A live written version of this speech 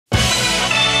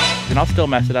and I'll still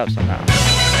mess it up somehow.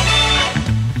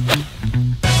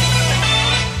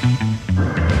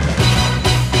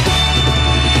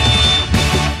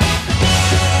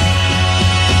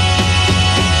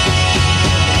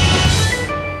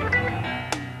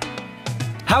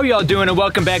 How y'all doing, and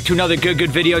welcome back to another good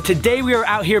video. Today we are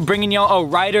out here bringing y'all a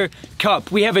Ryder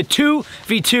Cup. We have a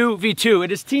 2v2v2.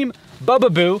 It is Team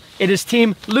Bubaboo, it is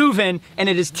Team Leuven, and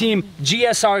it is Team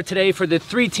GSR today for the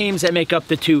 3 teams that make up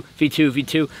the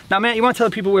 2v2v2. Now, Matt, you want to tell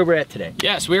the people where we're at today?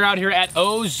 Yes, we're out here at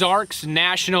Ozarks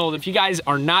National. If you guys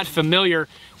are not familiar,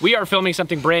 we are filming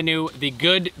something brand new, the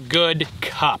Good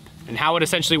Cup. And how it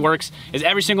essentially works is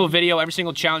every single video, every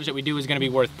single challenge that we do is going to be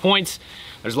worth points.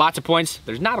 There's lots of points,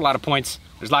 there's not a lot of points.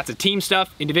 There's lots of team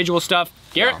stuff, individual stuff.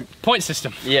 Garrett, point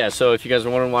system. Yeah, so if you guys are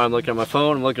wondering why I'm looking at my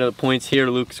phone, I'm looking at the points here.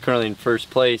 Luke's currently in first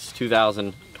place,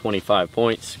 2,025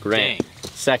 points. Grant,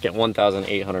 second,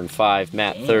 1,805.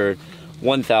 Matt, third,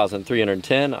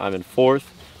 1,310. I'm in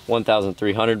fourth,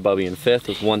 1,300. Bubby in fifth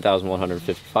with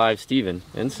 1,155. Steven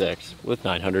in sixth with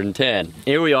 910.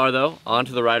 Here we are though, on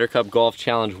to the Ryder Cup Golf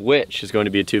Challenge, which is going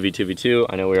to be a 2v2v2.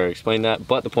 I know we already explained that,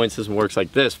 but the point system works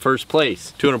like this. First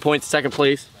place, 200 points. Second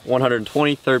place,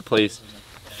 120. Third place,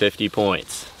 50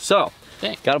 points. So,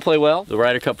 gotta play well. The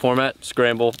Ryder Cup format,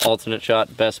 scramble, alternate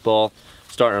shot, best ball.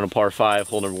 Starting on a par 5,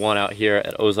 hole number 1 out here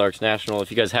at Ozarks National.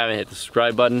 If you guys haven't hit the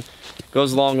subscribe button, it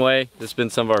goes a long way. This has been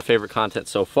some of our favorite content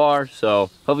so far, so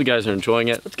hope you guys are enjoying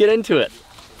it. Let's get into it.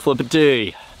 Flip it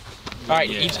D. All right,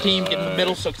 each team get in the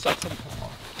middle, so sucks them.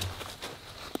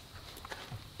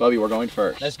 Bubby, we're going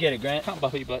first. Let's get it, Grant. Not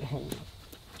Bubby, but... All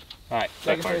right,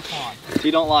 second place on. So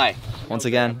you don't lie. Once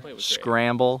again,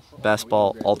 scramble, best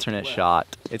ball, alternate shot.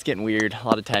 It's getting weird, a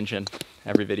lot of tension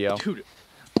every video. Dude,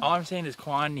 all I'm saying is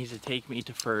Quan needs to take me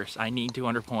to first. I need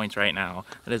 200 points right now.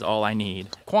 That is all I need.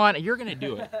 Quan, you're gonna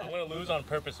do it. I'm gonna lose on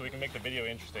purpose so we can make the video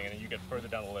interesting and then you get further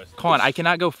down the list. Quan, I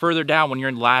cannot go further down when you're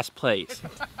in last place.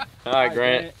 All right,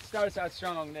 Grant. Start us out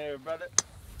strong there, brother.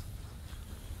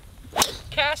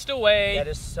 Cast away. That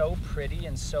is so pretty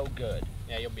and so good.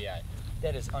 Yeah, you'll be all right.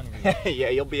 That is unreal. Yeah,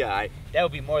 you'll be alright. That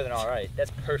would be more than all right.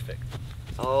 That's perfect.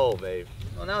 Oh, babe.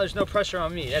 Well, now there's no pressure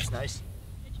on me. That's nice.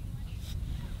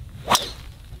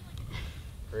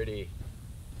 Pretty.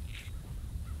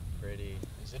 Pretty.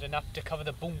 Is it enough to cover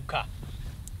the bunka?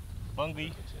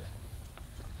 Bungie.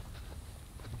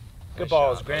 Good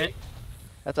balls, Grant.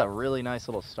 That's a really nice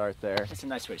little start there. That's a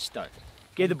nice way to start.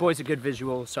 Gave the boys a good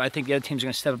visual, so I think the other team's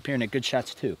gonna step up here and get good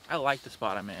shots too. I like the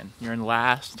spot I'm in. You're in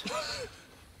last.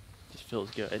 Just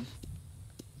feels good.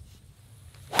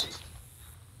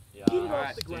 Yeah, all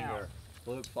right, Stinger.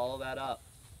 Luke, follow that up.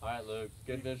 All right, Luke,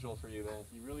 good visual for you, man.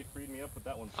 You really freed me up with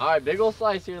that one. All right, big ol'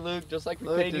 slice here, Luke, just like we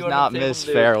Luke paid does you under not the table miss to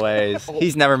do. fairways.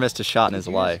 He's never missed a shot in his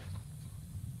life.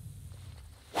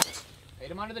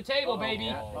 Hit him under the table, baby.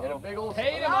 Get a big ol'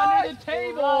 Hit him under the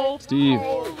table. Steve.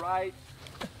 All right.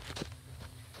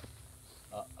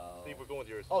 Steve, we're going with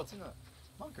yours. Oh, it's in the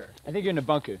bunker. I think you're in the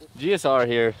bunker. GSR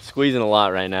here, squeezing a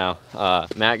lot right now.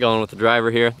 Matt going with the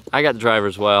driver here. I got the driver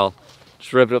as well.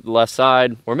 Just rip it up the left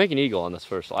side. We're making eagle on this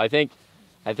first. So I think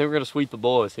we're gonna sweep the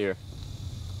boys here.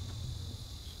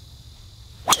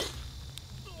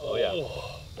 Oh yeah,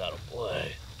 that'll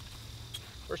play.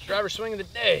 First driver swing of the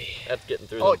day. That's getting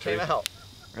through. Oh, it came out.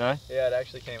 Really? Yeah, it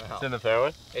actually came out. It's in the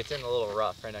fairway. It's in the little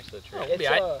rough right next to the tree. We'll be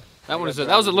all right. That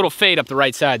was a little fade up the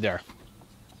right side there.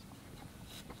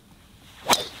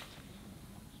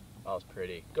 That was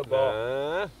pretty. Good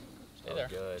ball. Stay there.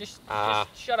 Good. Just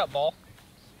shut up, ball.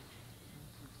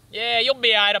 Yeah, you'll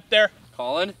be all right up there.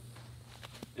 Colin,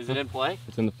 is it in play?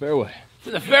 It's in the fairway. It's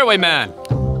in the fairway, man.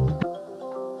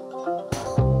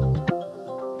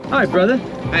 All right, brother.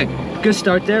 Hey. Good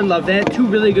start there. Love that. 2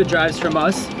 really good drives from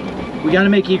us. We got to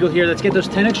make eagle here. Let's get those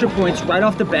 10 extra points right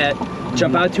off the bat.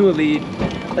 Jump out to a lead.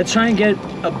 Let's try and get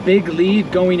a big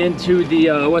lead going into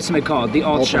the, what's it called? The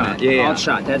alt shot. Yeah. Alt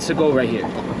shot. That's the goal right here.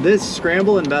 This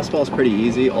scramble and best ball is pretty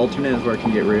easy. Alternate is where it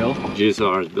can get real.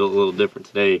 GSR is built a little different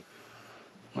today.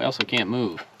 We also can't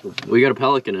move. We got a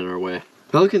pelican in our way.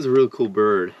 Pelican's a real cool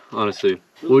bird, honestly.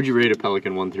 What would you rate a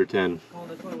pelican 1 through 10?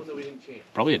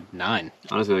 Probably a 9.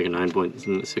 Honestly, like a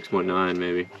 6.9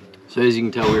 maybe. So as you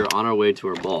can tell, we are on our way to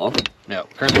our ball. No,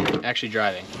 currently actually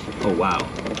driving. Oh, wow.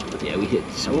 Yeah, we hit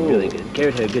some really good.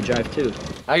 Garrett had a good drive too.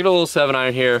 I got a little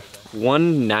 7-iron here,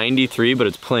 193, but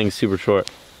it's playing super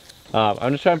short. I'm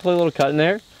gonna try and play a little cut in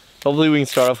there. Hopefully we can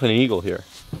start off with an eagle here.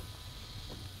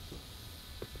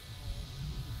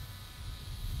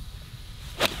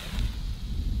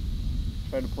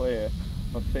 Try to play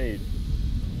a fade.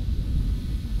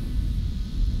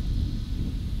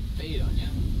 Fade on you.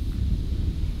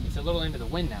 It's a little into the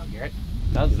wind now, Garrett.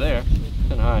 That's there.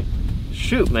 10 high.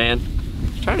 shoot, man. I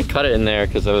was trying to cut it in there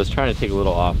because I was trying to take a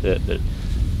little off it, but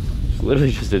it's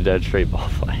literally just a dead straight ball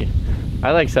flight.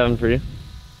 I like 7 for you.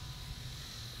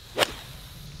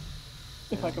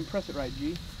 If I can press it right,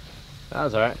 G. That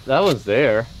was alright. That one's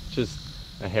there, just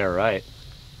a hair right.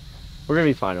 We're gonna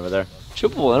be fine over there.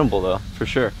 Chippable edible though, for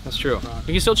sure. That's true.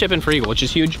 You can still chip in for eagle, which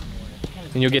is huge,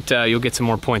 and you'll get some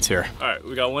more points here. All right,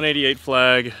 we got 188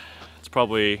 flag. It's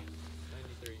probably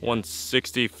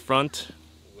 160 front,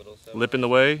 lip in the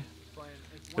way.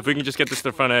 If we can just get this to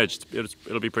the front edge,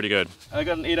 it'll be pretty good. I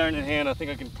got an 8 iron in hand. I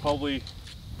think I can probably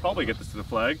get this to the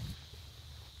flag.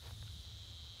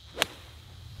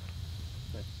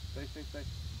 Stay.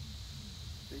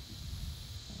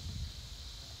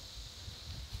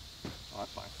 Oh,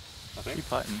 that's fine. I think. Keep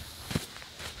putting.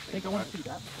 I think I want to see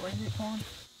that before I hit it, Colin.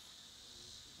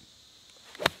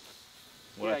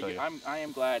 What'd I tell you? I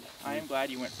am glad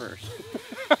you went first.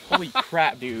 Holy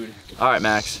crap, dude. All right,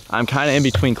 Max. I'm kind of in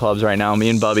between clubs right now. Me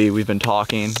and Bubby, we've been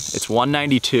talking. It's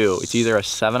 192. It's either a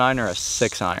 7 iron or a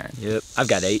 6 iron. Yep, I've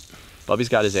got 8. Bubby's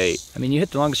got his 8. I mean, you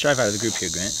hit the longest drive out of the group here,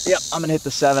 Grant. Yep, I'm gonna hit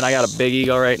the 7. I got a big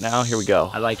eagle right now. Here we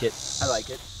go. I like it. I like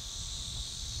it.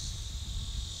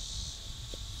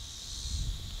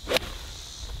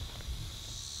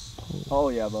 Oh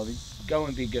yeah, Bubby. Go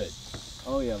and be good.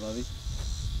 Oh yeah, Bubby.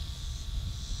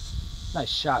 Nice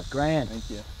shot, Grant. Thank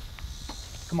you.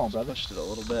 Come on, brother. Pushed it a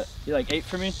little bit. You like 8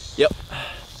 for me? Yep.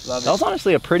 Love That was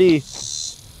honestly a pretty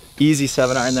easy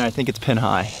 7 iron there. I think it's pin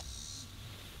high.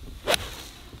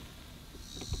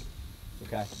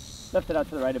 Okay. Left it out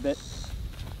to the right a bit.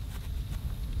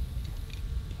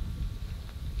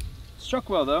 Struck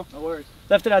well though. No worries.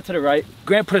 Left it out to the right.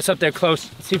 Grant put us up there close.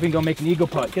 Let's see if we can go make an eagle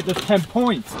putt. Get those 10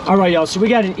 points. All right, y'all. So we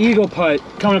got an eagle putt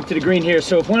coming up to the green here.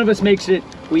 So if one of us makes it,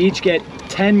 we each get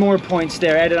 10 more points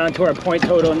there added onto our point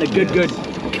total in the good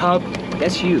cup.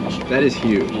 That's huge. That is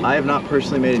huge. I have not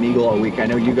personally made an eagle all week. I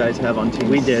know you guys have on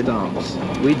team stumps.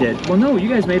 We did. Well, no, you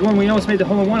guys made one. We almost made the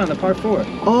hole in one on the par 4.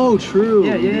 Oh, true.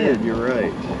 Yeah. You're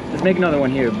right. Let's make another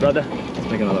one here, brother. Let's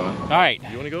make another one. All right.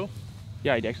 You want to go?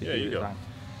 Yeah, I'd actually Yeah, do you this go. time.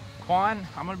 Quan,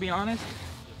 I'm gonna be honest.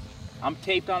 I'm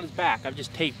taped on his back. I'm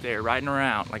just taped there, riding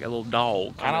around like a little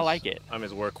dog. Kind of like it. I'm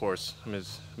his workhorse. I'm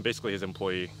basically his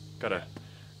employee. Got a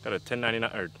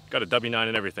 1099 or got a W9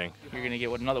 and everything. You're gonna get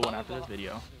another one after this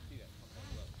video.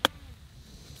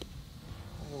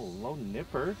 Oh, low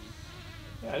nipper.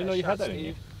 Yeah, I didn't know you had that in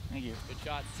you. Thank you. Good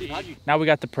shot, Steve. Now we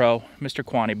got the pro, Mr.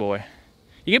 Quanny boy.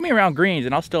 You get me around greens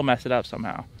and I'll still mess it up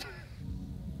somehow.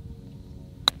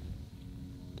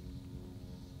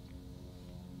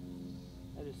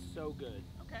 That is so good.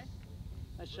 Okay.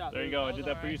 Nice shot. There you go. I did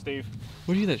that for you, Steve.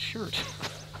 Where'd you get that shirt?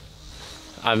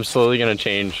 I'm slowly gonna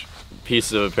change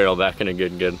pieces of apparel back into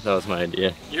good. That was my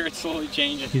idea. You're slowly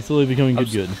changing. He's slowly becoming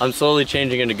good. I'm slowly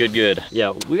changing into good.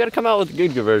 Yeah, we gotta come out with a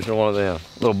good version of one of them.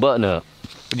 Little button up.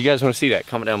 Do you guys want to see that?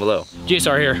 Comment down below.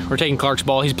 GSR here. We're taking Clark's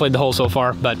ball. He's played the hole so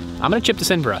far, but I'm gonna chip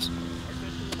this in for us.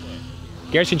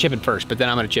 Garrett's gonna chip in first, but then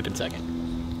I'm gonna chip in second.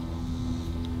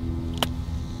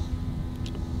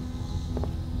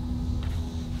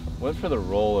 Went for the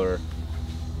roller.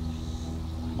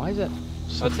 Why is that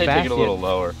so I'd say fast take it a little yet?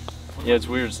 lower. Yeah, it's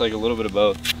weird. It's like a little bit of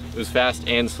both. It was fast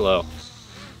and slow.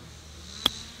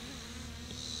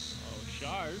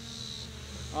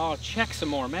 Oh, check some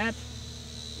more, Matt.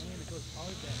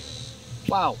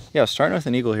 Wow. Yeah, starting with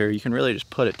an eagle here, you can really just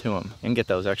put it to him and get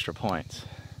those extra points.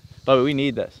 But we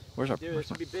need this. Where's Dude, this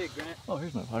would be big, Grant. Oh,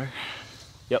 here's my putter.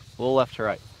 Yep, a little left to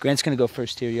right. Grant's gonna go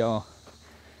first here, y'all.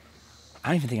 I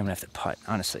don't even think I'm gonna have to putt,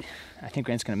 honestly. I think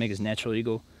Grant's gonna make his natural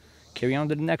eagle, carry on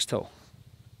to the next hole.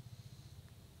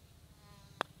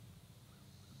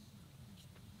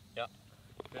 Yep.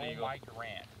 Oh my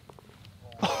Grant.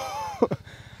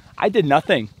 I did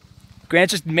nothing.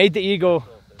 Grant just made the eagle.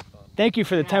 Thank you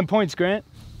for the 10 points, Grant.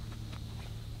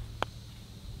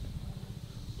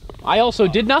 I also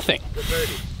did nothing.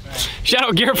 Shout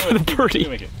out Garrett for the You birdie.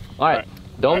 make it. All right,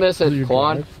 don't miss it,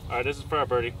 Quan. All right, this is for our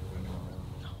birdie.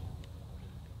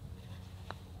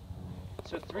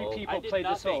 So 3 people played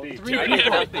this hole. Steve. 3 Dude,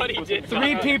 people. Everybody did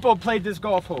 3 people played this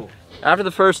golf hole. After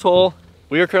the first hole,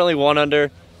 we are currently 1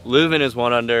 under. Leuven is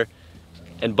 1 under,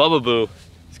 and Bubba Boo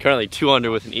is currently 2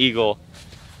 under with an eagle.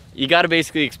 You got to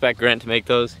basically expect Grant to make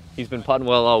those. He's been putting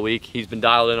well all week. He's been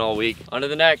dialed in all week. On to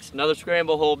the next, another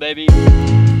scramble hole, baby.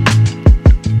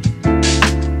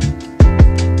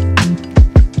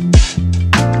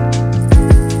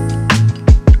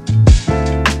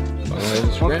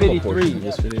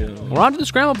 We're on to the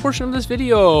scramble portion of this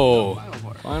video.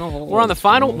 We're on the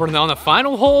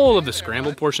final hole of the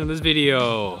scramble portion of this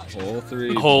video. Hole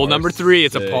 3. Hole number 3.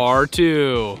 It's a par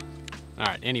 2. All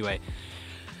right. Anyway,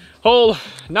 hole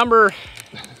number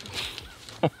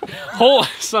Hole,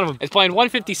 son of a, it's playing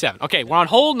 157. Okay, we're on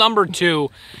hole number 2,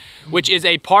 which is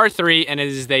a par 3, and it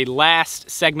is the last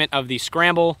segment of the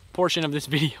scramble portion of this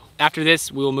video. After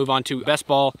this, we will move on to best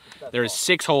ball. There's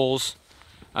 6 holes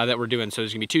that we're doing, so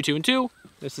there's gonna be 2, 2, and 2.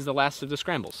 This is the last of the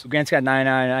scrambles. Grant's got 9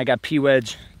 iron, and I got P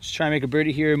wedge. Just trying to make a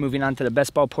birdie here, moving on to the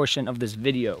best ball portion of this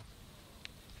video.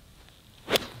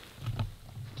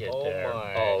 Get there.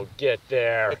 Oh, get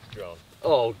there.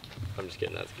 Oh, I'm just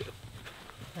kidding. That's good.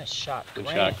 Nice shot, Good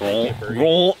Grant. shot.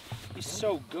 Roll. He's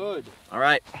so good. All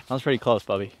right. That was pretty close,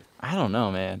 Bubby. I don't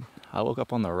know, man. I woke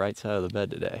up on the right side of the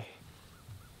bed today.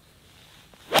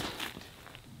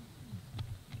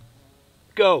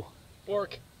 Go.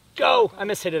 Fork. Go. I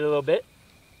mishit it a little bit.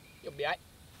 You'll be all right.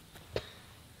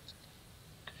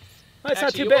 That's not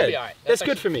Actually, too you will bad. be all right. That's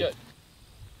good for me. Good.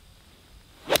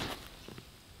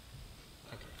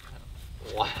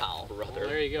 Wow, brother. Well,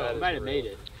 there you go. I might have made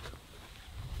it.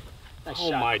 Nice Oh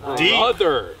shot. my deep.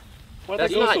 brother. Why'd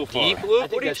That's that go not so far? deep, Luke. I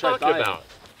think What are you that's right talking by it. about?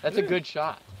 That's a good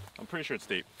shot. I'm pretty sure it's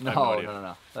deep. I No, have no idea.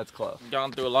 no. That's close.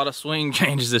 Gone through a lot of swing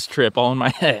changes this trip, all in my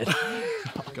head.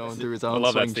 Going through his I own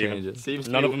love that, swing Steven. changes.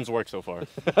 None of them's worked so far.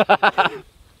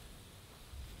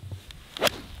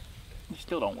 They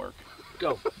still don't work.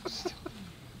 Go.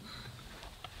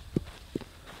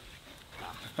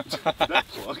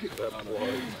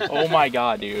 Oh my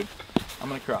god, dude. I'm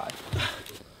gonna cry.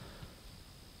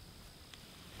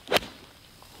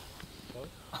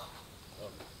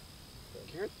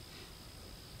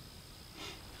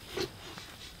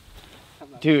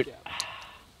 Dude.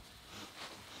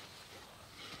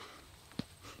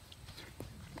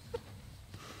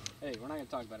 Hey, we're not gonna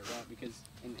talk about it, right? Because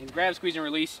in grab, squeeze, and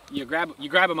release, you grab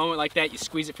a moment like that, you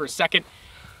squeeze it for a second,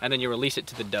 and then you release it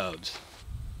to the doves.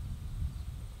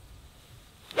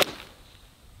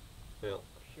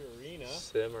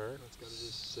 Simmer. It's gotta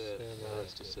just sit. It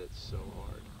has to sit so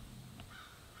hard.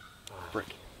 Brick.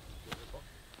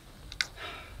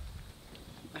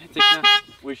 I didn't think that.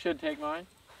 We should take mine,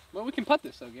 Well, we can putt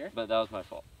this though, Gary. but that was my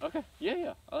fault. Okay. Yeah. I You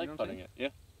like know what I'm putting saying? it. Yeah.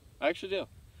 I actually do.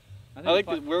 think I like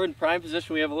we that we're in prime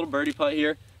position. We have a little birdie putt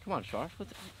here. Come on, Sharp.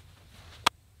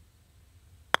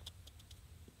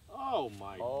 Oh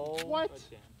my. What?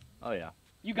 Oh, yeah.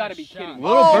 You gotta be kidding me.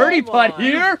 Little birdie putt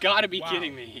here. You gotta be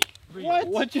kidding me.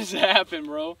 What just happened,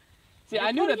 bro? See,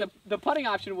 I knew that the putting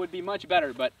option would be much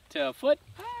better, but to foot.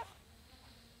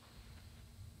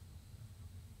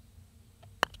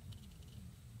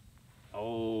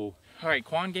 Oh. All right,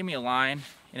 Quan gave me a line,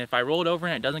 and if I roll it over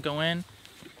and it doesn't go in,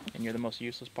 then you're the most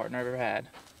useless partner I've ever had.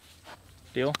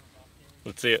 Deal?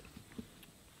 Let's see it.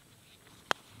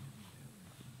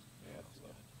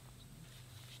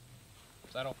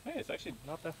 Hey, it's actually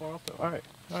not that far off though. All right,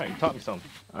 you taught me something.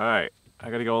 All right,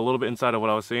 I got to go a little bit inside of what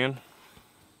I was seeing,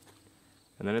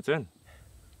 and then it's in.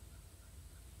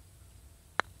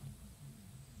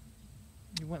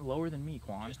 You went lower than me,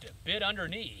 Quan. Just a bit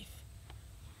underneath.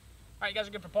 All right, you guys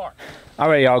are good for par. All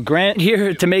right, y'all. Grant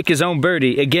here to make his own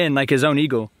birdie. Again, like his own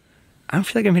eagle. I don't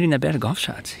feel like I'm hitting that bad of golf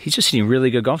shots. He's just hitting really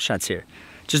good golf shots here.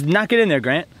 Just knock it in there,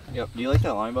 Grant. Yep. Do you like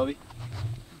that line, Bubby?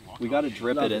 We got to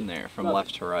drip it in there from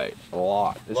left to right. A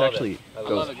lot. This Love actually I love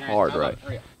goes it, Grant. hard I love right. it.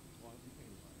 Hurry up.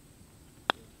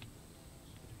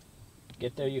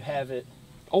 Get there, you have it.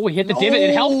 Oh, he hit the divot.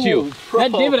 It helped you. bro.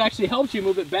 That divot actually helped you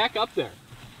move it back up there.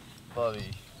 Bubby.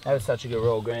 That was such a good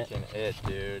roll, Grant. Fucking it,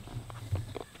 dude.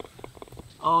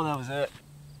 Oh, that was it.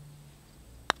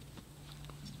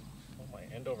 Oh my,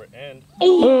 end over end.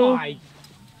 Oh my!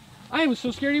 I was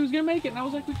so scared he was gonna make it, and I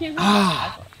was like, we can't.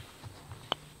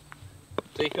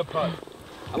 Take a putt.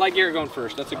 I like Garrett going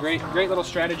first. That's a great little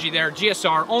strategy there.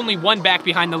 GSR only one back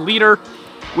behind the leader,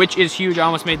 which is huge. I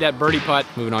almost made that birdie putt.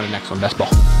 Moving on to the next one, best ball.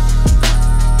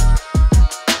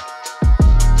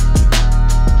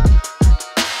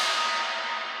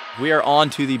 We are on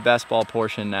to the best ball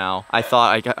portion now. I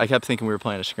kept thinking we were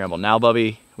playing a scramble. Now,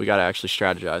 Bubby, we got to actually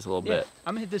strategize a little bit.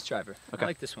 I'm gonna hit this driver. Okay. I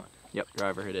like this one. Yep,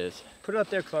 driver it is. Put it up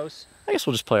there close. I guess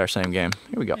we'll just play our same game.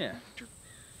 Here we go. Yeah.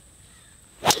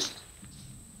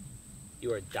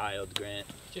 You are dialed, Grant.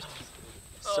 Just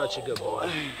such a good boy.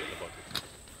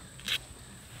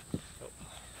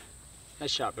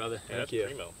 Nice shot, brother. Yeah, that's Thank you.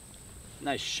 primo.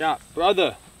 Nice shot,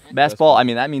 brother. Best ball. I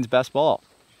mean, that means best ball.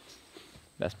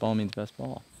 Best ball means best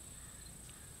ball.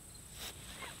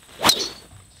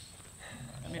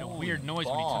 That made a weird noise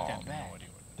when he took that back.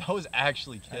 That was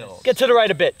actually killed. Get to the right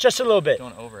a bit, just a little bit.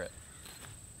 Going over it.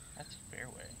 That's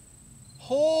fairway.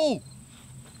 Oh!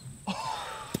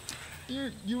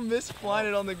 You missed flying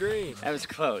it on the green. That was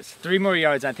close. 3 more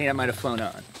yards, I think that might have flown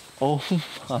on. Oh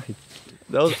my.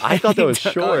 I thought that was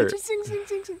short. Just sing, sing,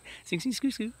 sing, sing. Sing, sing,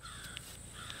 scoot, scoot.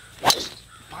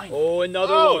 Oh,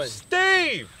 another one.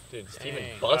 Steve! Dude, Steven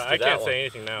busted I that can't one. say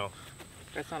anything now.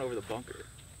 That's not over the bunker.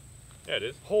 Yeah, it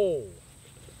is. Oh.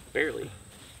 Barely.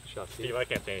 Shot Steve, I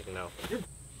can't say anything now.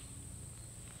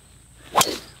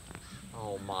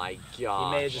 Oh my He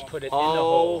gosh. may have just put it in the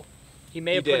hole. He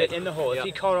may have put it in the hole. Yep.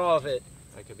 If he caught all of it.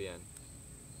 That could be in.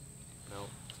 No,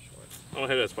 short. I don't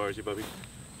hit it as far as you, Bubby.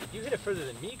 You hit it further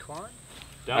than me, Quan.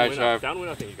 Downwind, Sharp. downwind,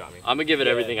 I think you got me. I'm gonna give it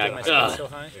everything I My got. spin's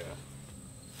so high.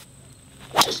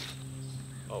 Yeah.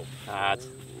 Oh, that's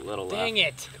a little left. Dang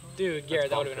it. Dude, Garrett,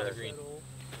 that would have been another green.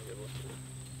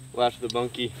 Left of the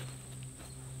bunkie.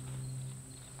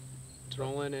 It's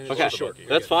rolling and Okay, it's short.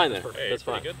 that's fine there. Hey, That's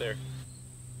pretty fine. good there.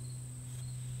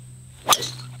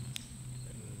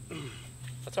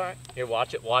 That's all right. Here,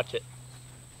 watch it. Watch it.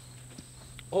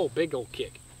 Oh, big old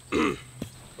kick. Where'd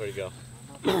you go?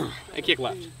 And kick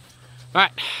left. All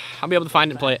right, I'll be able to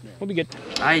find it and play it. We'll be good.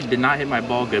 I did not hit my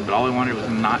ball good, but all I wanted was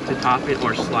not to top it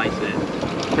or slice it.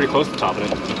 Pretty close to topping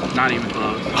it. Not even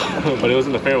close. But it was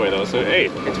in the fairway though, so hey.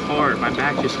 It's hard. My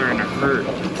back's just starting to hurt.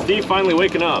 Steve finally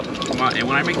waking up. And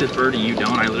when I make this birdie, you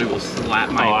don't. I literally will slap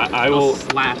my. I will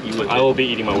slap you with it. I will be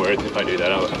eating my words if I do that.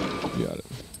 You got it.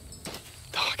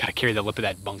 Oh, I gotta carry the lip of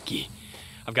that bunkie.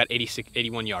 I've got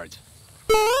 81 yards.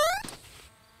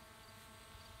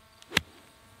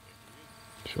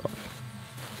 Shot.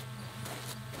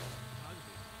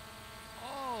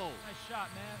 Oh, nice shot,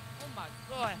 man. Oh my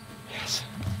God. Yes.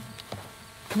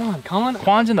 Come on, Colin.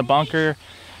 Quan's in the bunker,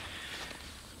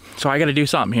 so I got to do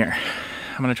something here.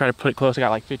 I'm gonna try to put it close. I got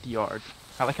like 50 yards.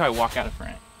 I like how I walk out of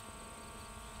front.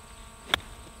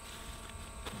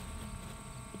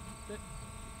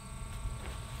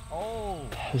 Oh.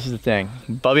 This is the thing.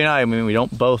 Bubby and I mean, we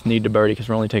don't both need to birdie because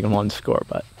we're only taking one score,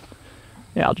 but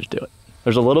yeah, I'll just do it.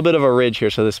 There's a little bit of a ridge here,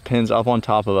 so this pin's up on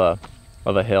top of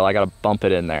a hill. I gotta bump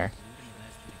it in there.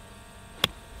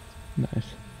 Nice.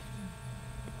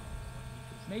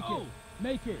 Make it.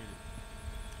 Make it.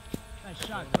 Nice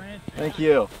shot, Grant. Thank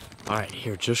you. All right,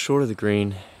 here, just short of the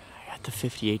green. I got the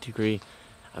 58 degree.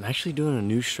 I'm actually doing a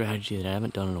new strategy that I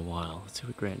haven't done in a while. Let's see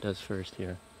what Grant does first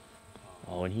here.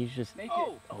 Oh, and he's just,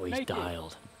 he's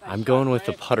dialed. I'm going with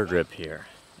the putter grip here,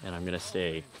 and I'm gonna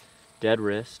stay dead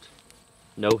wrist,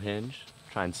 no hinge,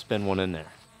 try and spin one in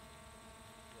there.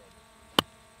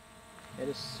 It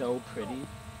is so pretty.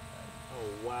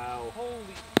 Oh wow.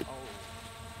 Holy.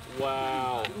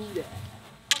 Wow.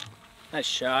 Nice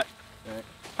shot. I'm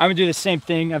gonna do the same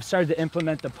thing. I've started to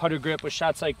implement the putter grip with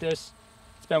shots like this.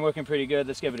 It's been working pretty good.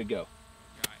 Let's give it a go.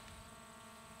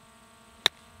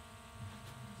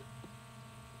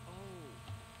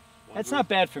 That's not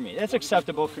bad for me. That's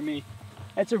acceptable for me.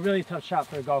 That's a really tough shot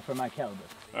for a golfer my caliber.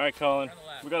 All right, Colin.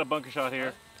 We got a bunker shot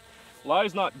here.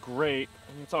 Lie's not great.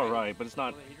 I mean, it's all right, but it's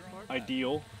not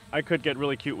ideal. I could get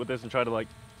really cute with this and try to like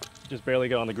just barely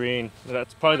get on the green.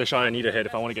 That's probably the shot I need to hit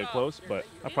if I want to get close, but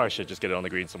I probably should just get it on the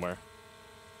green somewhere.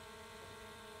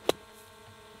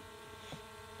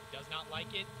 Does not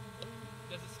like it.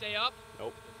 Does it stay up?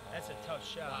 Nope. That's a tough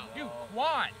shot. Wow. You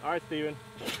Quan. All right, Steven.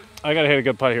 I gotta hit a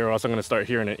good putt here or else I'm gonna start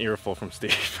hearing an earful from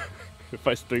Steve if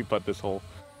I three putt this hole.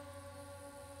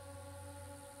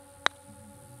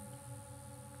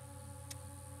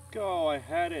 Go, I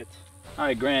had it. All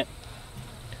right, Grant.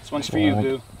 This one's for you,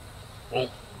 boo.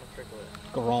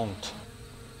 Grant.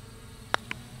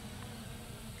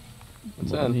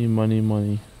 What's Money, money,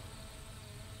 money.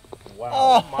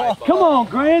 Wow. My Come on,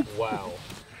 Grant. Wow.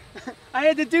 I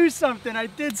had to do something. I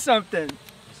did something.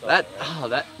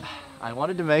 I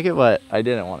wanted to make it, but I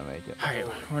didn't want to make it. All right,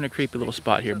 we're in a creepy little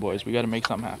spot here, boys. We got to make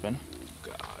something happen.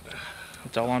 God.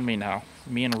 It's all on me now.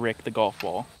 Me and Rick, the golf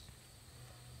ball.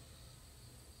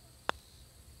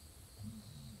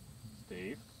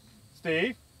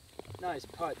 Steve? Nice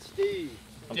putt, Steve.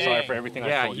 I'm sorry for everything I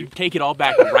Yeah, told you you. take it all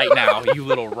back right now, you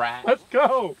little rat. Let's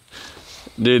go.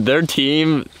 Dude, their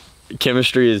team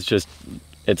chemistry is just,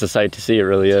 it's a sight to see, it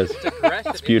really is.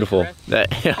 It's beautiful.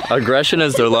 Aggression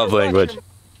is their love language.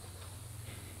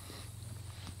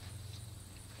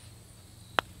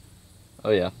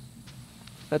 Oh yeah.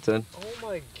 That's in. Oh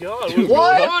my God. What's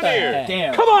going on here?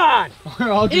 Damn. Come on! We're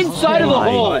all just Inside of the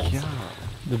hole!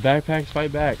 The backpacks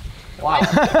fight back.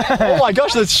 Oh my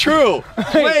gosh, that's true!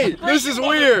 Wait, this is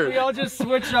weird! We all just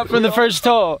switched up from the first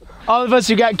hole. All of us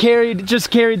who got carried just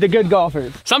carried the good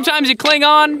golfers. Sometimes you cling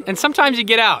on, and sometimes you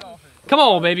get out. Come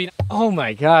on, baby. Oh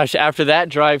my gosh, after that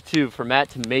drive too, for Matt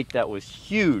to make that was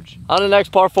huge. On the next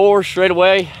par 4, straight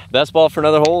away, best ball for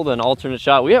another hole, then alternate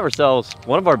shot. We have ourselves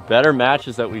one of our better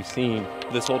matches that we've seen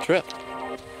this whole trip.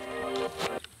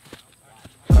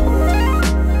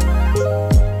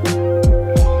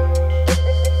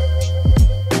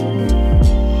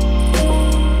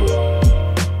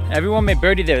 Everyone made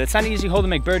birdie there. That's not an easy hole to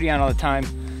make birdie on all the time.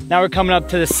 Now we're coming up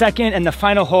to the second and the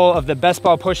final hole of the best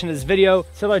ball portion of this video.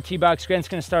 Still our tee box. Grant's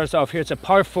gonna start us off here. It's a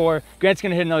par 4. Grant's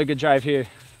gonna hit another good drive here.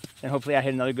 And hopefully I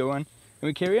hit another good one. And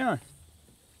we carry on.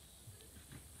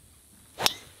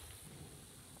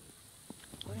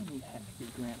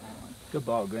 Good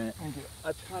ball, Grant. Thank you.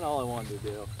 That's kind of all I wanted to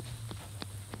do.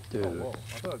 Dude. Oh, whoa.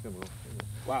 I thought I was gonna move.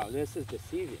 Wow, this is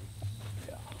deceiving.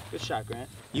 Yeah. Good shot, Grant.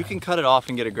 You can cut it off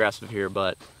and get aggressive here,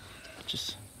 but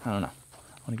just, I don't know.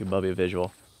 I want to give Bubby a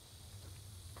visual.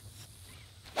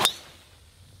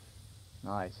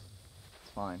 Nice.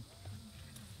 It's fine.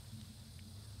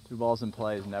 2 balls in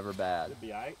play is never bad.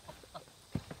 Be alright.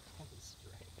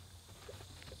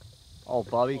 Oh,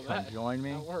 Bubby, come join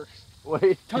me. That works.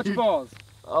 Wait. Touch balls.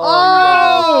 Oh! You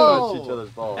guys all touched each other's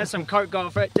balls. That's some cart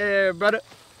golf right there, brother.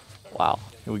 Wow.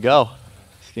 Here we go.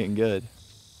 It's getting good.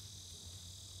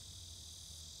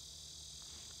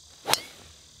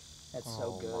 That's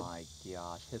so good. Oh my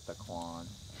gosh. Hit the quan.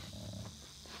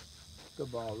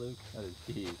 Good ball, Luke. That is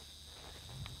deep.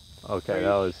 Okay,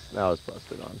 that was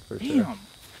busted on for sure. Damn.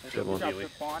 Good one. Good job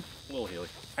for Quan. A little Healy.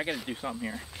 I gotta do something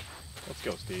here. Let's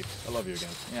go, Steve. I love you again.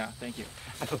 Yeah, thank you.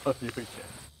 I love you again.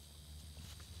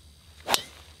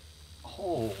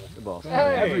 Oh. Good ball. Hey.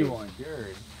 Everyone.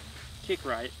 Good. Kick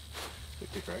right.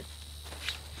 Kick right.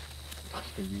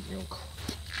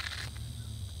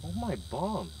 Oh my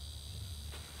bum.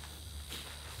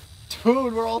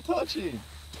 Dude, we're all touching.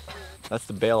 That's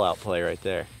the bailout play right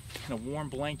there. And a warm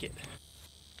blanket.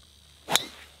 Oh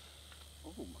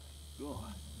my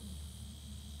god.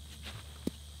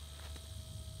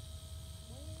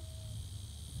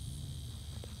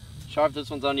 Sharp, this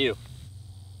one's on you.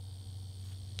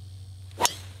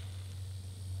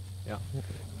 Yeah.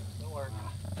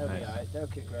 That'll be alright. That'll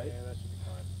kick right. Yeah, that should be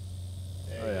fine.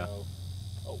 There Oh, you yeah. go.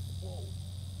 Oh, whoa.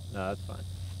 No, that's fine.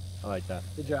 I like that.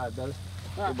 Good job, brother.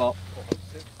 Good ball.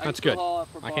 That's good.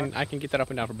 I can get that up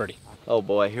and down for birdie. Oh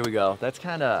boy, here we go. That's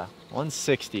kind of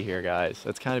 160 here, guys.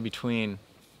 That's kind of between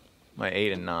my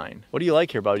 8 and 9. What do you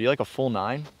like here, bud? Do you like a full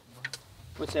 9?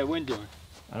 What's that wind doing?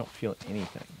 I don't feel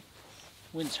anything.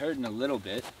 Wind's hurting a little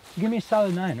bit. Give me a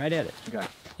solid 9 right at it. Okay.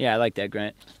 Yeah, I like that,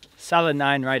 Grant. Solid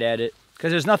 9 right at it.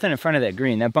 Because there's nothing in front of that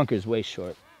green. That bunker's way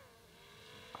short.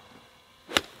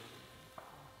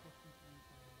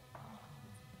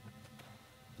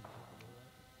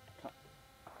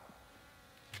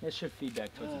 That should feed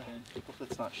back towards the pin. Hope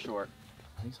it's not short.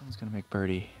 I think someone's gonna make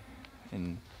birdie,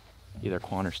 and either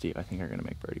Quan or Steve, I think, are gonna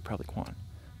make birdie. Probably Quan.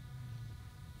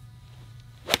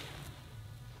 It's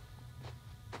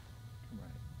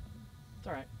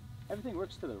all right. Everything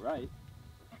works to the right.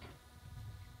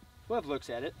 Webb looks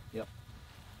at it. Yep.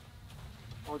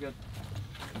 All good.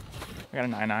 I got a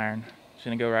 9 iron. Just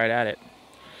gonna go right at it.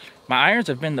 My irons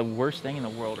have been the worst thing in the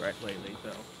world right lately,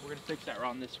 so we're gonna fix that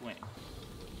on this swing.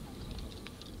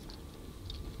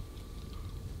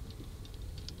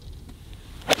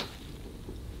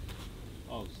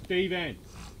 Oh, Steven.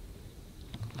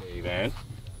 Steven.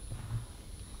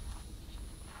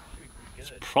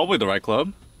 It's probably the right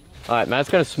club. All right, Matt's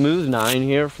got a smooth 9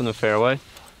 here from the fairway.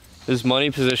 This money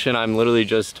position, I'm literally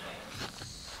just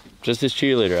his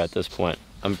cheerleader at this point.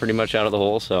 I'm pretty much out of the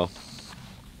hole, so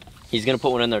he's gonna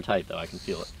put one in there tight though. I can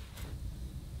feel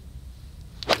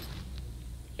it.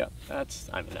 Yeah, that's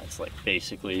like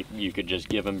basically you could just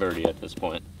give him birdie at this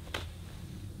point.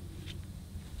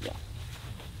 Yeah,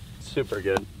 super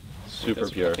good, super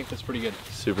pure, I think that's pretty good.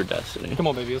 super destiny. Come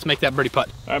on, baby. Let's make that birdie putt.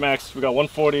 All right, Max. We got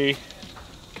 140.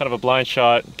 Kind of a blind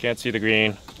shot. Can't see the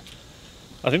green.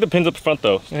 I think the pin's up front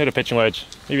though. I hit a pitching wedge.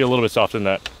 Maybe a little bit softer than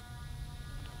that.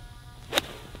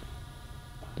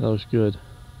 That was good.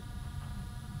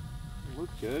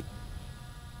 Looked good.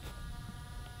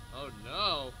 Oh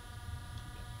no.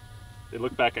 They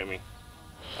looked back at me.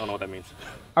 I don't know what that means.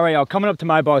 All right, y'all, coming up to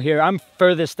my ball here. I'm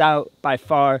furthest out by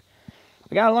far.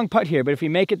 I got a long putt here, but if we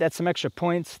make it, that's some extra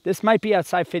points. This might be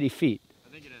outside 50 feet.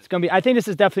 I think it is. It's gonna be, I think this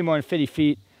is definitely more than 50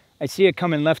 feet. I see it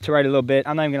coming left to right a little bit.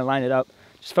 I'm not even gonna line it up.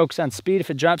 Just focus on speed. If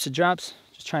it drops, it drops.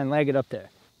 Just try and lag it up there.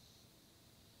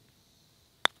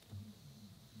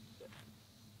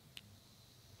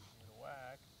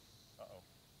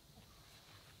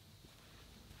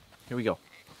 Here we go.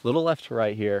 Little left to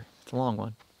right here. It's a long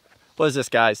one. What is this,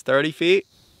 guys? 30 feet?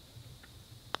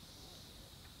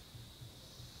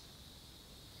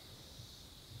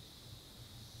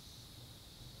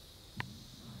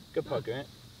 Good putt, Grant.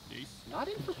 Not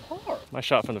in for par. My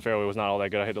shot from the fairway was not all that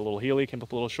good. I hit a little Healy, came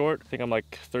up a little short. I think I'm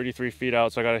like 33 feet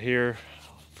out, so I got it here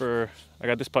I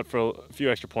got this putt for a few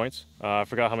extra points. I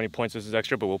forgot how many points this is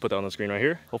extra, but we'll put that on the screen right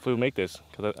here. Hopefully we'll make this,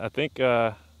 because I think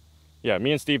Yeah,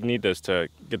 me and Steve need this to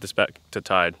get this back to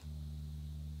tied.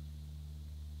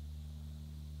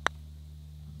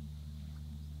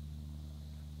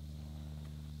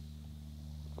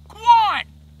 Come on!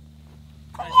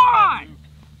 Come on!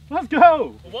 Let's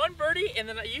go. One birdie and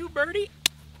then you birdie.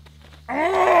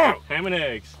 Ham and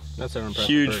eggs. That's an impressive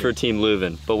Huge birdie. for Team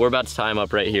Leuven, but we're about to tie him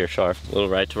up right here, Sharp. A little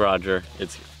right to Roger.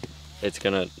 It's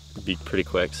gonna be pretty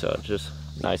quick, so just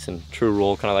nice and true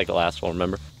roll, kind of like the last one,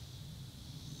 remember?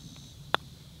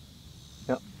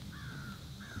 Yep.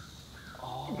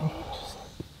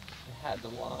 Had the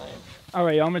line. All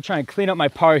right, y'all, I'm gonna try and clean up my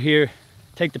par here,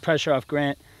 take the pressure off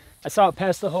Grant. I saw it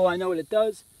past the hole, I know what it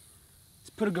does. Let's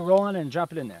put a good roll on it and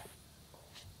drop it in there.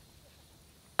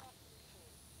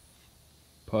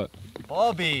 Putt.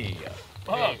 Bobby.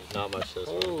 Hey, not much this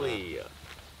Holy.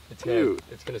 It's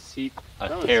gonna seep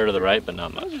a hair to the right, but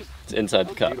not much. It's inside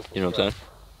the cup, you know what I'm saying?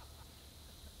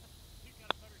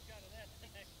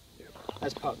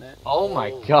 Nice putt, man. Oh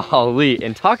my golly,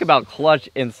 and talk about clutch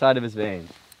inside of his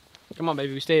veins. Come on,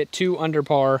 baby. We stay at 2 under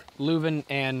par. Leuven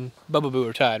and Bubba Boo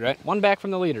are tied, right? One back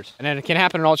from the leaders. And then it can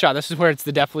happen in all shot. This is where it's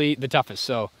definitely the toughest.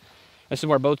 So this is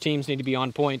where both teams need to be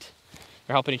on point.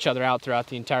 They're helping each other out throughout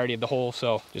the entirety of the hole.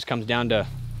 So it just comes down to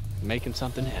making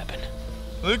something happen.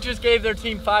 Luke just gave their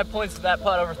team 5 points to that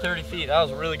putt over 30 feet. That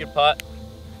was a really good putt.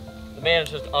 The man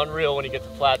is just unreal when he gets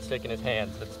a flat stick in his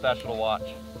hands. It's special to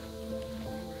watch.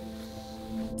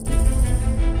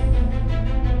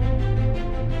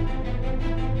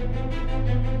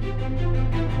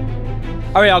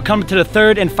 All right, I'll come to the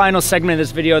third and final segment of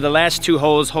this video. The last 2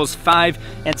 holes, holes 5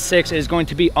 and 6, is going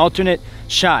to be alternate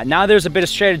shot. Now there's a bit of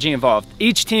strategy involved.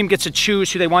 Each team gets to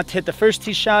choose who they want to hit the first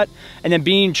tee shot, and then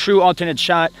being true alternate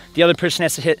shot, the other person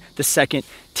has to hit the second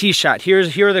tee shot. Here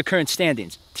are the current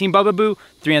standings. Team Bubba Boo,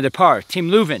 3 under par. Team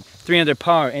Leuven, 3 under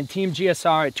par. And Team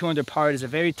GSR at 2 under par. It is a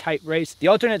very tight race. The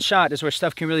alternate shot is where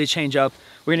stuff can really change up.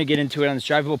 We're gonna get into it on this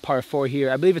drivable par 4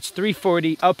 here. I believe it's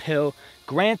 340 uphill.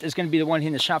 Grant is gonna be the one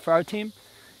hitting the shot for our team.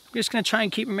 We're just gonna try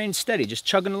and keep remaining steady, just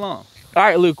chugging along. All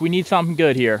right, Luke, we need something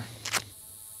good here.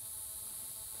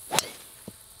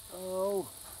 Oh.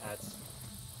 That's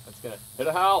gonna hit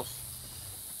a house.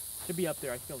 Should be up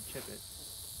there. I can go chip it.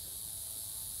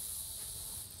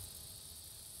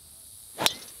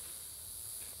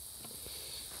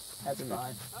 That's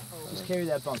fine. Just carry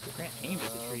that bunker. Grant aimed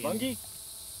at the tree. Bungie?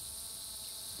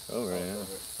 Oh, right, yeah.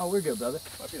 Oh, we're good, brother.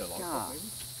 Might be that long God. maybe.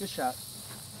 Good shot.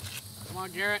 Come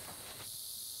on, Garrett.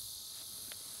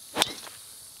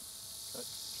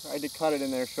 Tried to cut it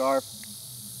in there sharp.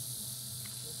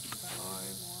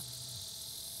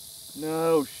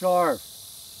 No, sharp.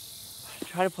 I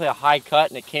tried to play a high cut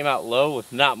and it came out low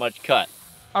with not much cut.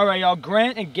 All right, y'all.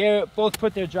 Grant and Garrett both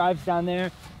put their drives down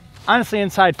there. Honestly,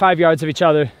 inside 5 yards of each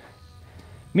other.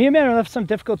 Me and man are left some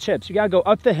difficult chips. You gotta go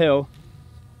up the hill.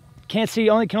 Can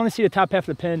only see the top half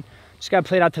of the pin. Just gotta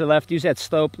play it out to the left. Use that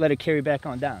slope. Let it carry back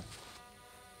on down.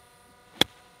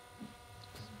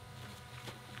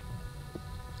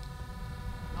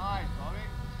 Nice, Bobby.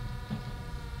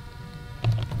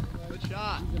 Good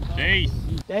shot. Chase.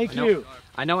 Thank you.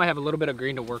 I know I have a little bit of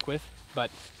green to work with,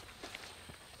 but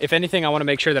if anything, I want to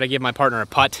make sure that I give my partner a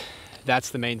putt. That's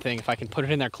the main thing. If I can put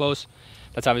it in there close,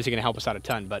 that's obviously going to help us out a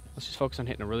ton. But let's just focus on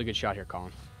hitting a really good shot here,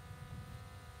 Colin.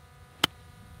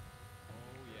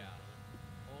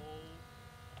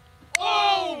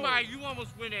 Oh my, you almost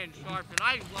went in, Sharp, and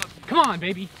I love you. Come on,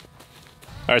 baby.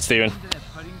 All right, Steven.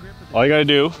 All you gotta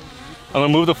do, I'm gonna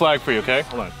move the flag for you, okay?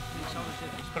 Hold on.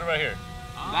 Just put it right here.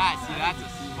 That's a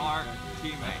smart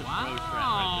teammate. Wow.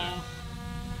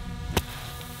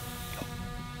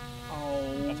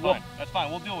 That's fine. That's fine.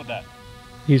 We'll deal with that.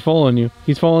 He's following you.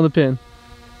 He's following the pin.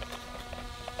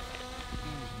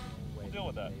 We'll deal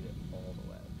with that.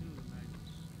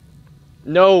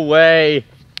 No way.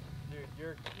 Dude,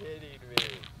 you're kidding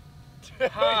me.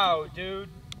 How, dude?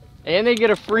 And they get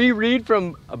a free read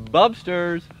from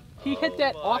Bubsters. He hit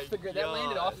that off the green. That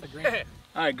landed off the green.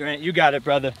 All right, Grant, you got it,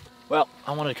 brother. Well,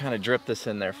 I want to kind of drip this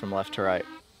in there from left to right.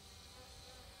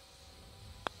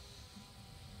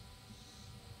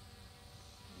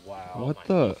 Wow. What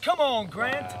the? Come on,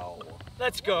 Grant. Wow.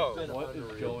 Let's go. What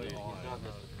is going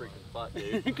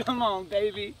on? Come on,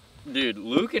 baby. Dude,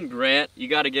 Luke and Grant, you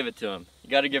got to give it to them. You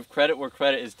got to give credit where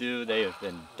credit is due. They have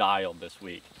been dialed this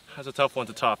week. That's a tough one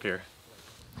to top here.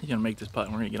 He's gonna make this putt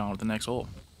and we're gonna get on with the next hole.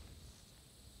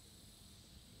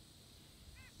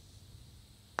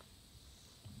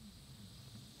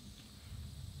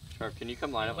 Sharp, can you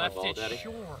come line up my Left ball, it Daddy?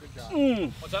 short.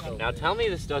 What's up? Now tell me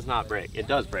this does not break. It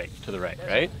does break to the right,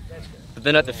 right? But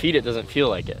then at the feet, it doesn't feel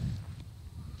like it.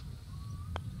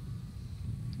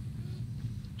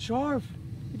 Sharp.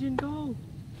 It didn't go.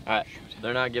 Alright,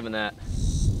 they're not giving that.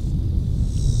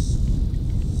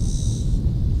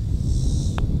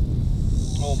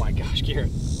 Oh my gosh,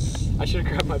 Garrett. I should have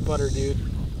grabbed my putter, dude.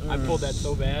 I pulled that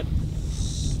so bad.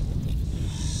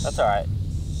 That's all right.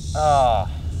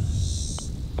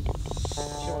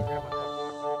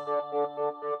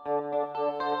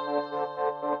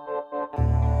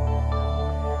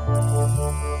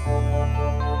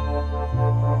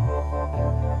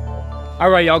 All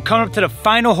right, y'all, coming up to the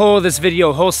final hole of this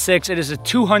video, hole 6. It is a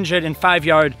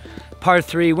 205-yard par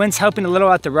 3. Wind's helping a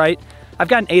little at the right. I've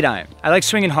got an 8-iron. I like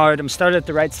swinging hard. I'm starting at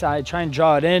the right side, try and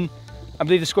draw it in. I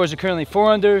believe the scores are currently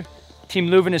 4 under. Team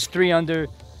Leuven is 3 under.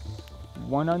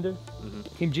 1 under?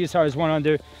 Team GSR is 1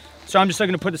 under. So I'm just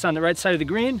looking to put this on the right side of the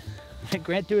green.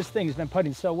 Grant do his thing. He's been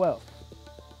putting so well.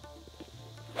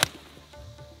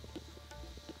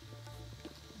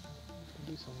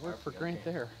 Do some work for Grant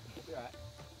there.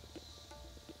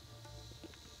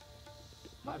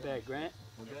 My bad, Grant.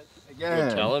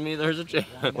 You're telling me there's a chance.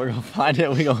 We're gonna find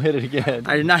it. We gonna hit it again.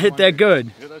 I did not hit that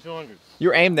good.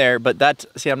 You're aimed there, but that's,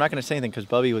 see, I'm not gonna say anything because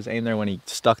Bubby was aimed there when he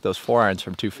stuck those 4-irons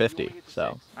from 250.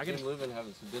 So. I can Leuven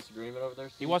having some disagreement over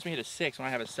there. He wants me to hit a 6 when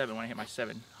I have a 7. When I hit my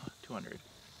 7, 200.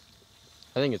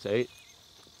 I think it's 8.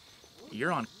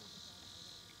 You're on.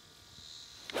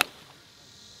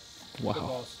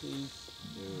 Wow. Dude, you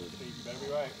better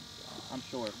be right. I'm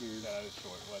short, dude. Yeah, that is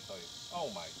short. What I tell you? Oh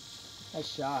my. Nice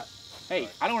shot. Hey,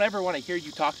 I don't ever want to hear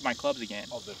you talk to my clubs again.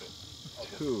 I'll zip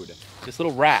it. Dude. This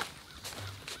little rat.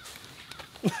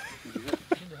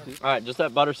 Alright, just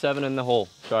that butter 7 in the hole,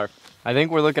 Sharp. I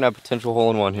think we're looking at potential hole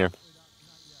in 1 here.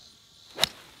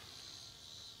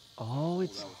 Oh,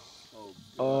 it's...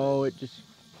 Oh, it just...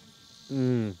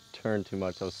 turned too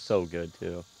much. That was so good,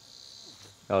 too.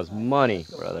 That was money,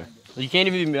 brother. You can't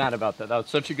even be mad about that. That was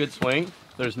such a good swing.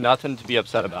 There's nothing to be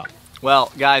upset about.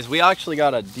 Well, guys, we actually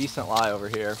got a decent lie over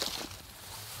here.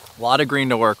 A lot of green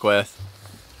to work with.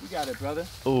 You got it, brother.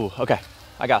 Ooh, okay.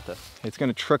 I got this. It's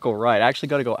gonna trickle right. I actually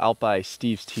gotta go out by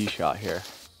Steve's tee shot here.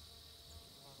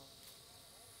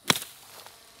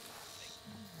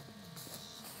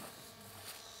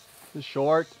 This is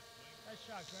short. Nice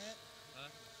shot, Grant.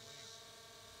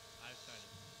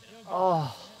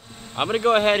 Oh. I'm gonna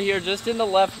go ahead here, just in the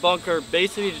left bunker.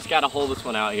 Basically, just gotta hold this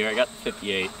one out here. I got the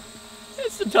 58.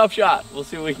 It's a tough shot. We'll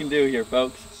see what we can do here,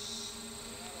 folks.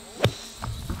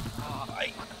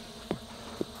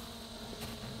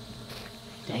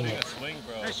 Dang it.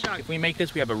 If we make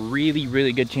this, we have a really,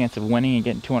 really good chance of winning and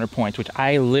getting 200 points, which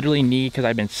I literally need because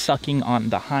I've been sucking on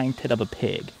the hind tit of a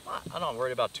pig. I'm not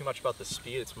worried about too much about the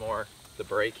speed. It's more the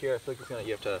break here. I feel like it's gonna,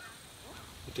 you have to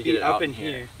Get it up in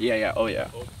here. Yeah, oh yeah.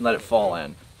 Let it fall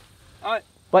in. All right.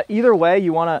 But either way,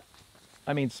 you wanna,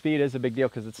 I mean, speed is a big deal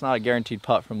because it's not a guaranteed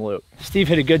putt from Luke. Steve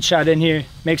hit a good shot in here.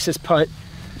 Makes this putt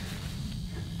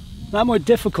a lot more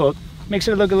difficult. Makes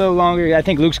it look a little longer. I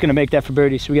think Luke's gonna make that for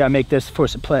birdie, so we gotta make this to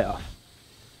force a playoff.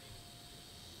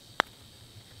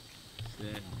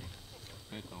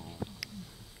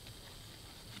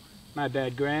 My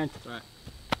bad, Grant.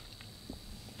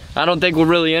 I don't think we're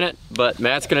really in it, but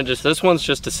Matt's gonna just, this one's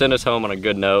just to send us home on a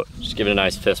good note. Just give it a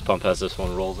nice fist pump as this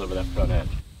one rolls over that front edge.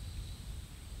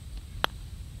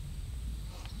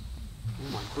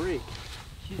 Oh my break.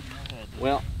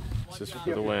 Well, This is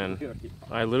for the win.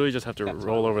 I literally just have to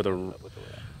roll over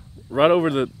right over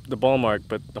the ball mark,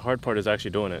 but the hard part is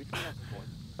actually doing it.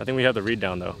 I think we have the read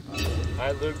down though. all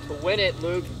right, Luke, to win it,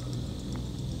 Luke.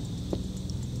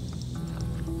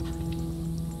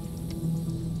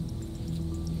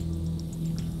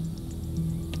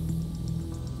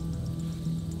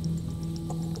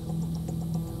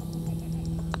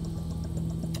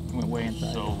 Went way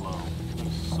inside. So low.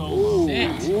 So low.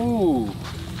 Ooh.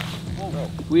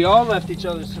 We all left each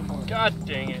other some more. God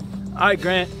dang it. All right,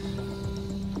 Grant.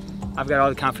 I've got all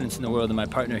the confidence in the world in my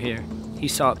partner here. He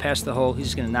saw it past the hole. He's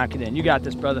just gonna knock it in. You got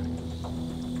this, brother.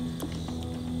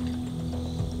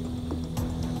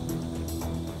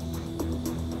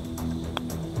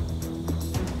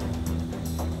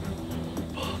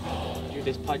 Dude,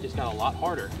 this putt just got a lot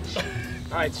harder.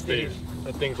 All right, Steve.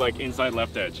 That thing's like inside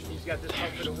left edge. He's got this putt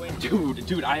for the win.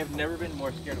 Dude, I have never been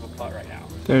more scared of a putt right now.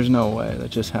 There's no way that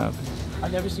just happened.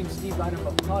 I've never seen Steve line up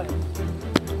a putt.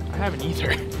 I haven't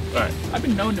either. Alright. I've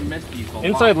been known to miss these a lot.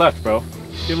 Inside left, bro.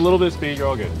 Give a little bit of speed, you're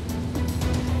all good.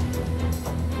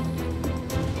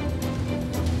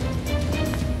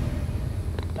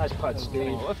 Nice putt,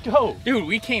 Steve. Let's go. Dude,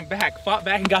 we came back, fought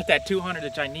back, and got that 200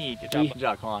 that I need. Good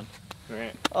job, Colin.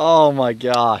 Alright. Oh my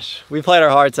gosh. We played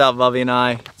our hearts out, Bubby and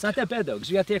I. It's not that bad though, because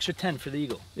we got the extra 10 for the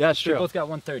eagle. Yeah, it's We true. both got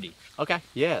 130. Okay.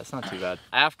 Yeah, it's not too bad.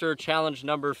 After challenge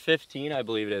number 15, I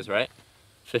believe it is, right?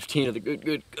 15 of the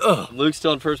good. Ugh. Luke's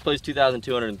still in first place,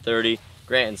 2,230.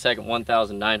 Grant in second,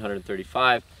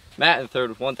 1,935. Matt in third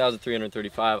with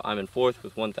 1,335. I'm in fourth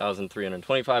with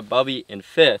 1,325. Bubby in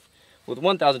fifth with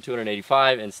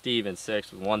 1,285. And Steve in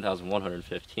sixth with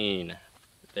 1,115.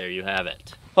 There you have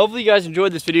it. Hopefully you guys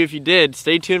enjoyed this video. If you did,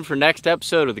 stay tuned for next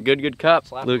episode of the Good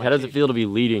Cup. Luke, how does it feel to be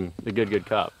leading the Good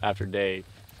Cup after day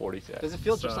 46? Does it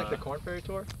feel just like the Corn Ferry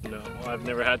Tour? No, I've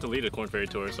never had to lead a Corn Ferry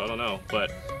Tour, so I don't know.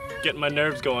 But getting my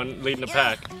nerves going, leading a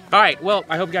pack. All right, well,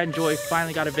 I hope you guys enjoyed.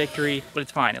 Finally got a victory, but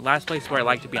it's fine. At last place where I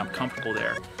like to be, I'm comfortable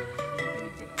there.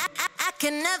 I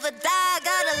can never die,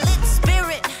 got a lit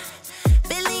spirit.